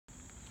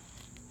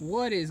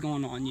What is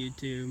going on,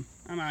 YouTube?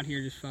 I'm out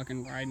here just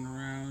fucking riding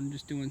around,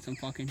 just doing some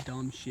fucking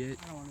dumb shit.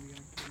 I don't want to be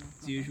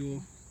as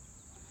usual.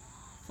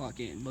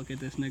 Fucking look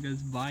at this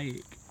nigga's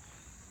bike.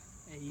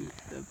 Hey,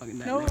 The fucking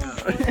that no,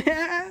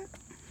 nigga.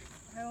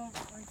 I don't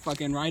like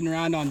Fucking riding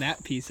around on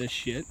that piece of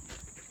shit.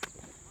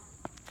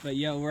 But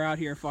yo, we're out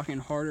here fucking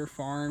Harter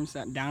Farms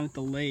down at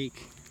the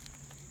lake.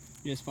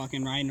 Just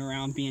fucking riding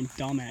around being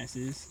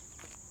dumbasses,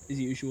 as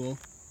usual.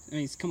 I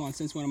mean, come on,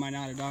 since when am I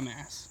not a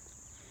dumbass?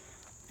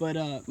 But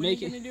when are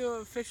you gonna do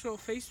an official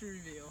face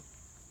reveal?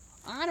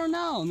 I don't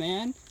know,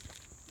 man.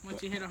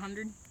 Once you hit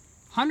 100?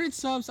 100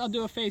 subs, I'll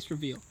do a face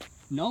reveal.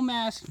 No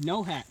mask,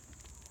 no hat.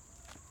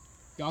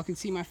 Y'all can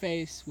see my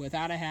face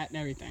without a hat and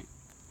everything.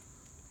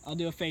 I'll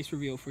do a face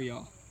reveal for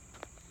y'all.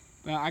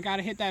 But I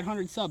gotta hit that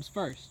 100 subs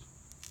first.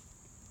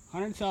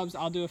 100 subs,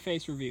 I'll do a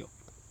face reveal.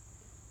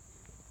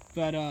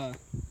 But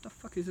what the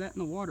fuck is that in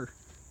the water?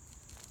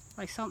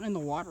 Like something in the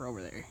water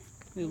over there.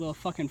 Maybe a little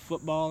fucking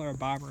football or a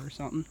bobber or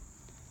something.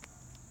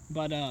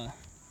 But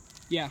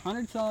yeah,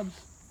 100 subs,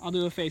 I'll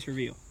do a face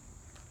reveal.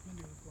 I'm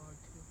gonna do a vlog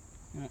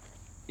too.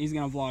 He's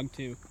gonna vlog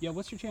too. Yo,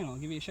 what's your channel? I'll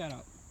give you a shout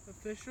out.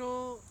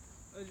 Official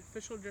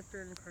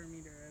drifter and car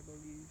meter, I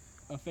believe.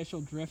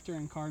 Official drifter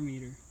and car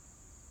meter.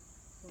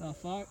 The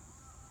fuck?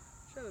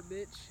 Shut up,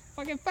 bitch.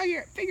 Fucking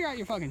figure out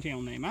your fucking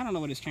channel name. I don't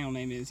know what his channel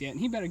name is yet, and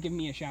he better give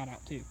me a shout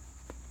out too.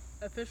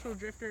 Official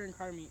drifter and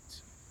car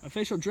meets.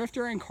 Official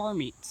drifter and car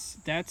meets.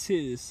 That's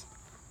his.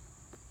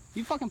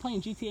 You fucking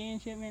playing GTA and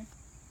shit, man?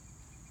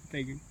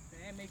 Figured.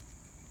 Man,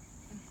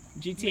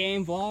 GTA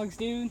and vlogs,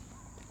 dude.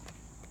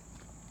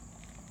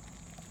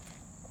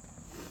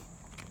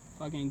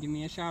 Fucking give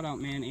me a shout out,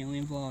 man.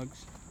 Alien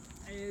Vlogs.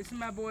 Hey, this is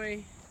my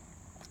boy,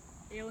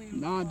 Alien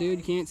Nah, Vlog. dude,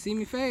 you can't see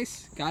me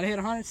face. Gotta hit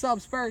 100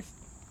 subs first.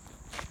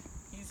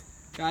 He's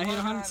Gotta hit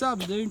 100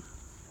 subs, dude.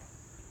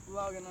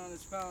 vlogging on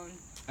his phone.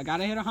 I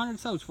gotta hit 100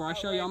 subs before I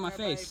show y'all my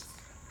face. Bikes.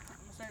 I'm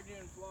gonna start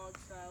doing vlog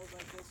styles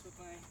like this with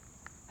my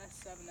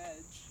S7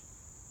 Edge.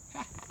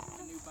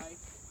 A new bike.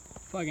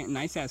 Fucking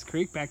nice ass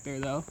creek back there,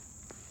 though.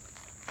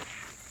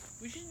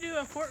 We should do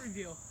a fort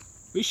reveal.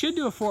 We should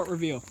do a fort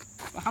reveal.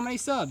 But how many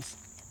subs?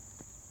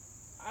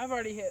 I've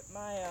already hit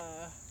my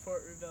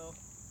fort reveal.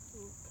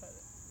 Ooh, cut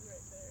it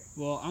right there.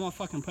 Well, I'm gonna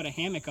fucking put a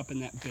hammock up in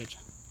that bitch.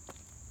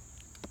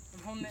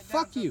 I'm holding it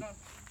down. Fuck you.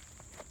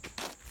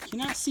 Can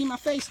you not see my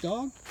face,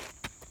 dog?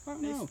 I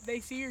don't know.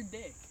 They see your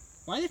dick.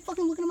 Why are they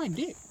fucking looking at my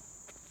dick?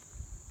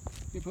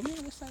 Dude, put me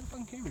on this side of the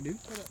fucking camera, dude.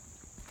 Hold up.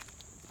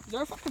 Is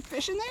there a fucking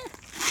fish in there?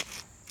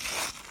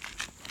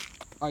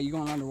 Oh, you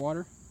going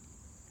underwater?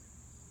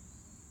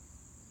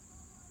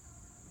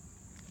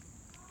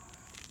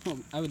 Oh,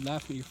 I would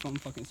laugh when your phone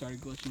fucking started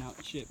glitching out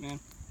and shit, man.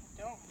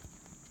 Don't.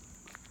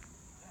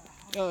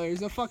 Yo,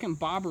 there's a fucking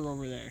bobber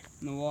over there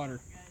in the water.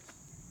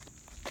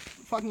 Guys.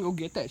 Fucking go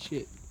get that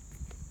shit.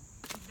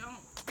 Don't.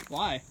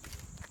 Why?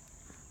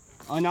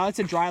 Oh, no, it's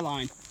a dry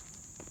line.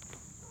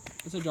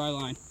 It's a dry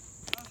line.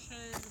 I'll show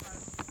you about.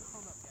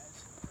 Hold up,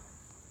 guys.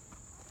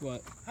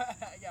 What?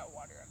 I got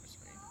water on the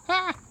screen.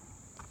 Ha!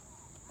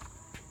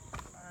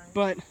 Alright.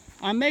 But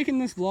I'm making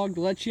this vlog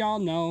to let y'all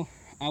know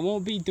I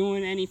won't be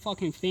doing any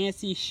fucking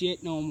fancy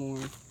shit no more.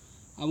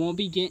 I won't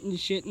be getting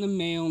shit in the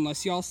mail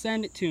unless y'all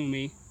send it to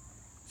me.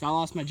 So I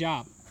lost my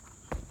job.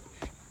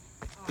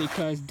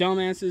 Because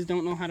dumbasses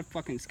don't know how to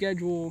fucking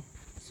schedule.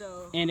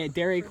 So, And at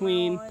Dairy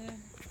Queen, we're gonna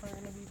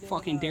be doing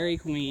fucking Dairy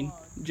Queen,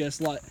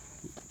 just let,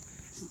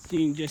 you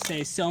can just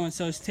say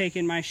so-and-so's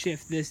taking my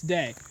shift this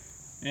day.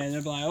 And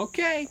they'll be like,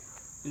 okay.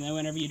 And then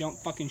whenever you don't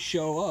fucking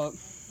show up,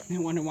 they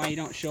wonder why you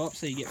don't show up,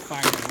 so you get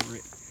fired over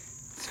it.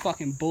 It's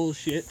fucking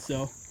bullshit.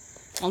 So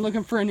I'm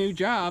looking for a new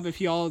job. If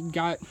y'all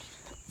got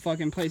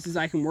fucking places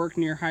I can work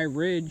near High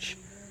Ridge,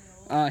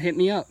 hit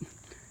me up.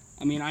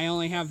 I mean, I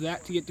only have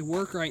that to get to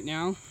work right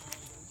now.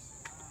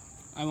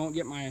 I won't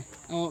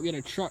get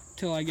a truck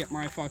till I get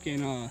my fucking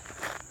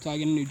till I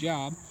get a new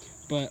job.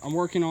 But I'm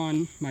working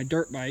on my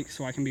dirt bike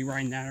so I can be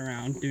riding that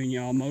around, doing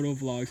y'all moto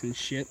vlogs and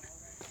shit.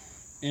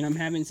 And I'm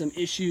having some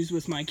issues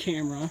with my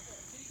camera.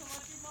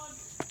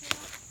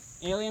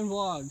 Alien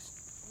Vlogs.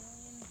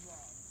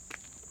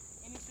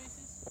 Any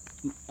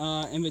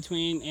spaces? In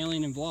between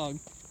Alien and Vlog. Alien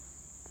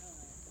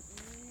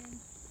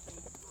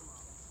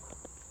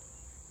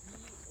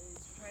He is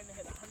trying to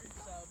hit 100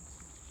 subs.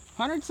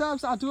 100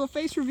 subs, I'll do a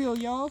face reveal,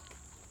 y'all.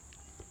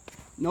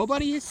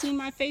 Nobody has seen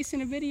my face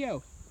in a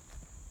video.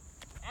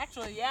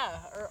 Actually, yeah,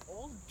 our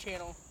old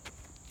channel,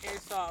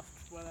 Airsoft,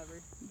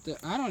 whatever.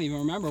 I don't even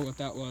remember what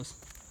that was.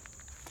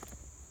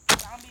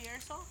 Zombie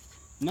Airsoft?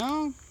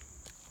 No.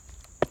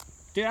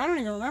 Dude, I don't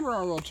even remember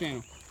our old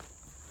channel. So,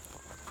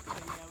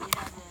 yeah, we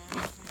have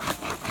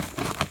that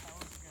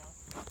was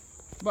ago.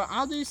 But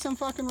I'll do some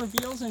fucking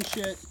reveals and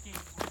shit.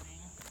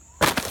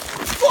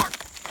 Fuck!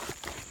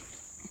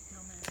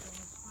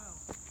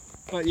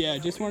 But yeah,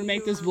 just want to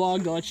make this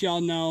vlog to let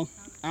y'all know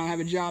I don't have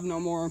a job no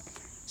more,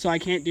 so I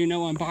can't do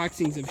no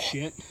unboxings of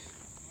shit.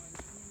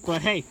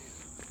 But hey,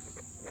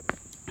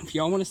 if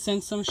y'all want to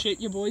send some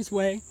shit your boy's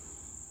way,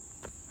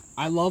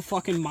 I love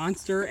fucking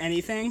Monster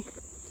anything.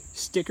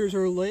 Stickers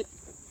are lit.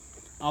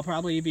 I'll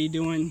probably be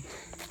doing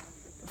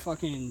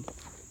fucking...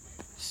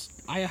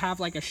 I have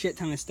like a shit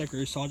ton of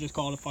stickers, so I'll just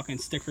call it a fucking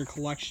sticker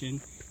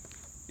collection.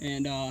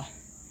 And I'll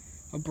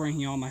bring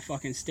you all my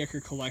fucking sticker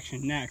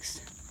collection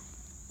next.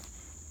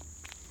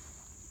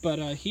 But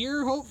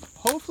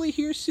hopefully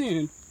here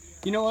soon.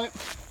 You know what?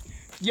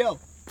 Yo,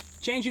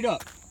 change it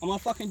up. I'm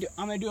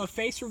gonna do a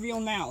face reveal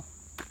now.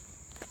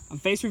 I'm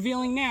face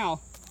revealing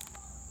now.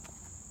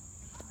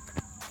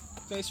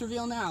 Face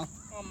reveal now.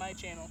 On my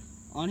channel.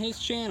 On his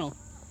channel.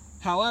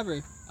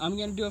 However, I'm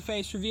gonna do a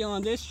face reveal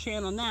on this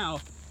channel now.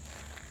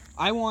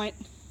 I want,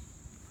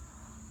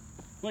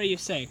 what do you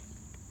say,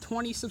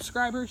 20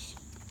 subscribers?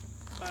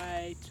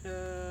 By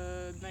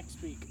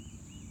next week.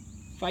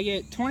 If I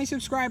get 20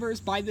 subscribers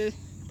by the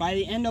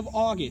end of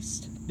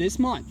August, this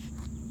month,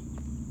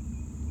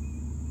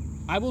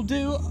 I will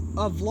do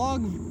a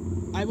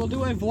vlog. I will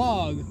do a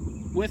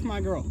vlog with my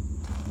girl.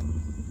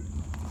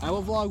 I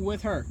will vlog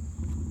with her.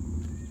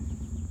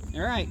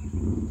 All right.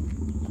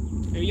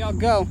 There y'all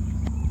go.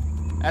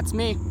 That's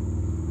me.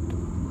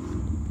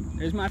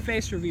 There's my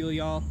face reveal,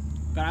 y'all.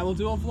 But I will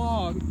do a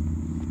vlog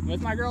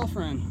with my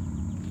girlfriend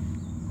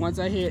once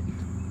I hit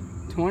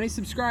 20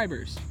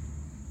 subscribers.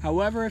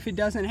 However, if it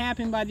doesn't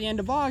happen by the end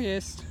of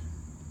August,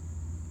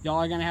 y'all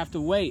are gonna have to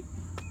wait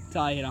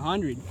till I hit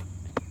 100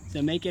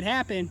 to make it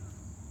happen.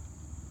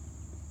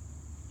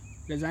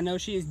 Because I know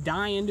she is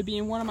dying to be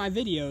in one of my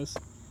videos.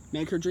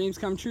 Make her dreams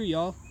come true,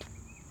 y'all.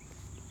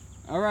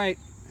 Alright.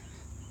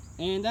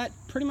 And that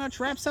pretty much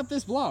wraps up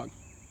this vlog.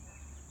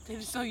 They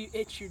just saw you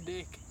itch your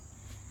dick.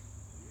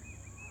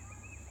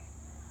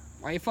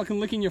 Why you fucking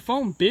licking your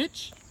phone,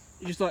 bitch?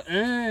 You're just like,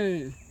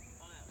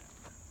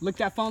 lick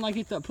that phone like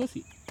it's a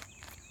pussy.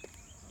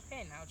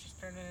 Okay, now just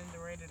turn it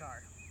into rated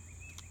R.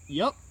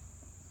 Yup.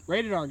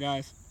 Rated R,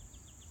 guys.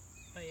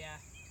 But yeah.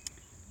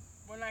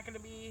 We're not going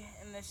to be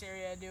in this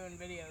area doing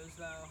videos,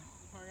 though.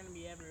 We're going to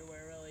be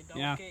everywhere, really.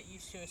 Don't get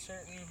used to a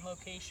certain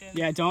location.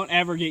 Yeah, don't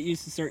ever get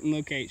used to certain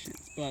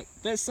locations. But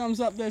this sums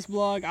up this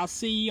vlog. I'll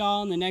see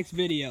y'all in the next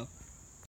video.